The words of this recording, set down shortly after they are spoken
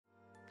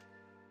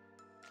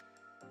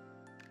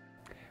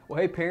Well,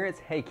 hey parents,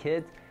 hey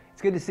kids,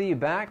 it's good to see you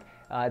back.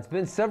 It's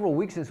been several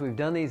weeks since we've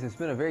done these. It's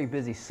been a very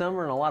busy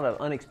summer and a lot of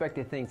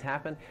unexpected things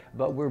happen,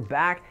 but we're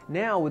back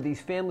now with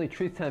these family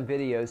truth time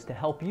videos to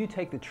help you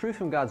take the truth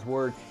from God's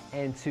Word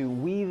and to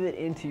weave it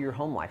into your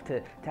home life,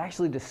 to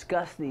actually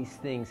discuss these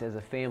things as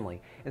a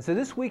family. And so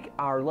this week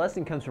our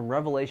lesson comes from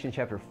Revelation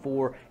chapter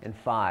 4 and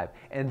 5.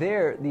 And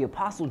there the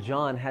Apostle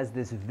John has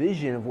this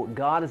vision of what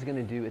God is going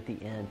to do at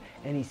the end.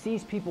 And he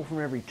sees people from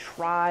every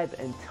tribe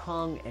and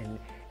tongue and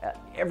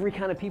every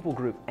kind of people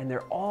group, and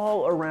they're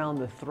all around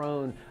the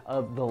throne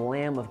of the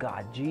Lamb of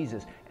God,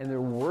 Jesus, and they're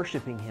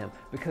worshiping Him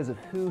because of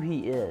who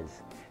He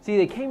is. See,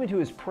 they came into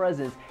His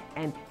presence,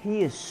 and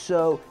He is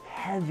so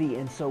heavy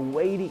and so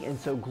weighty and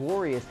so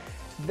glorious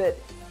that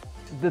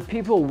the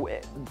people,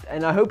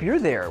 and I hope you're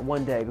there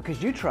one day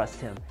because you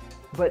trust Him,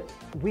 but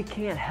we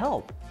can't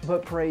help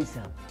but praise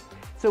Him.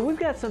 So we've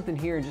got something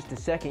here in just a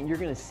second. You're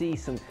going to see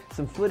some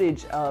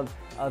footage of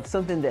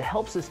something that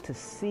helps us to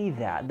see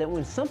that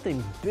when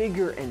something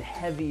bigger and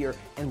heavier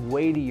and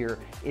weightier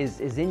is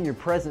in your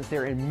presence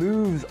there and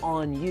moves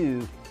on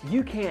you,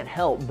 you can't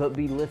help but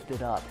be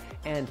lifted up.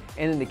 And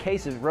in the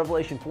case of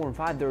Revelation 4 and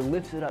 5, they're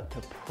lifted up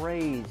to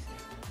praise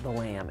the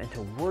Lamb and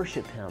to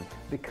worship Him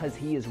because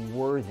He is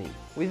worthy.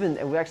 We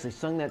actually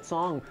sung that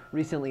song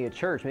recently at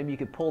church. Maybe you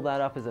could pull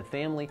that up as a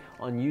family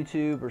on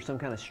YouTube or some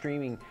kind of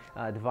streaming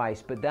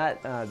device. But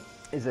that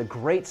is a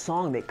great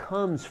song that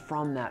comes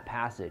from that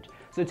passage.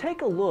 So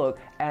take a look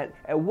at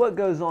what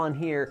goes on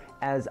here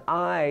as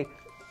I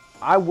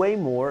weigh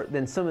more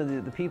than some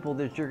of the people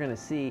that you're going to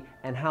see,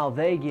 and how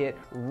they get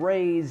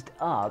raised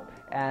up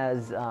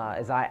as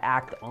I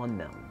act on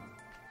them.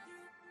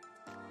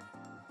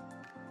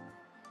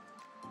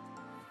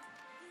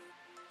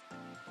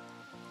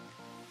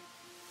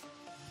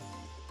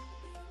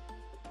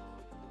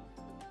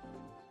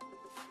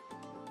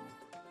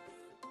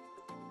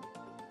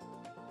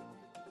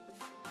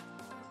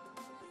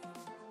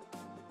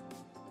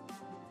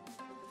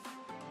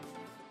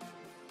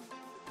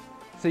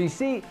 So you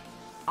see,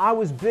 I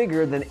was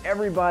bigger than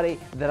everybody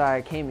that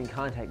I came in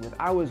contact with.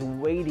 I was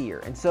weightier.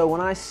 And so when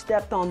I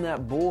stepped on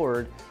that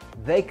board,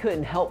 they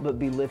couldn't help but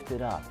be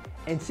lifted up.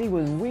 And see,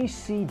 when we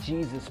see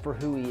Jesus for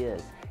who He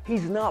is,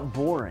 He's not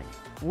boring.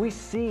 We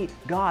see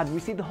God, we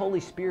see the Holy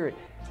Spirit.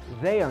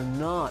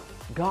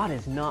 God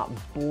is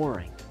not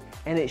boring.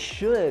 And it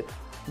should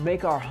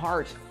make our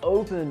hearts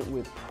open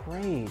with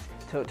praise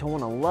to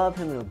want to love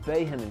Him and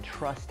obey Him and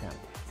trust Him.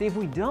 See, if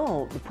we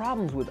don't, the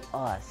problem's with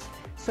us.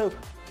 So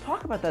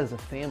talk about that as a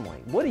family.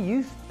 What do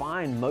you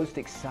find most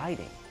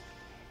exciting?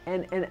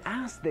 And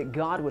ask that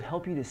God would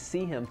help you to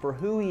see Him for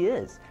who He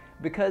is,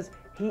 because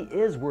He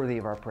is worthy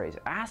of our praise.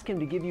 Ask Him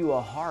to give you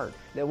a heart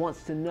that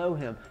wants to know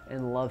Him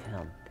and love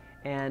Him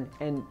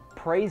and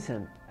praise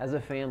Him as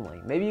a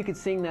family. Maybe you could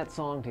sing that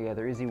song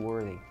together, Is He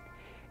Worthy?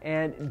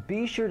 And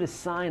be sure to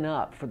sign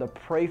up for the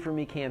Pray For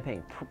Me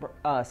campaign.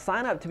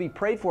 Sign up to be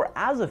prayed for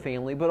as a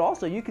family, but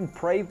also you can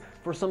pray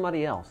for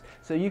somebody else.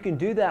 So you can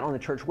do that on the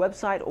church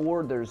website,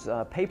 or there's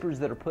papers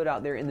that are put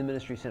out there in the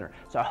ministry center.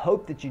 So I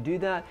hope that you do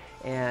that,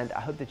 and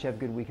I hope that you have a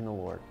good week in the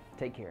Lord.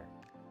 Take care.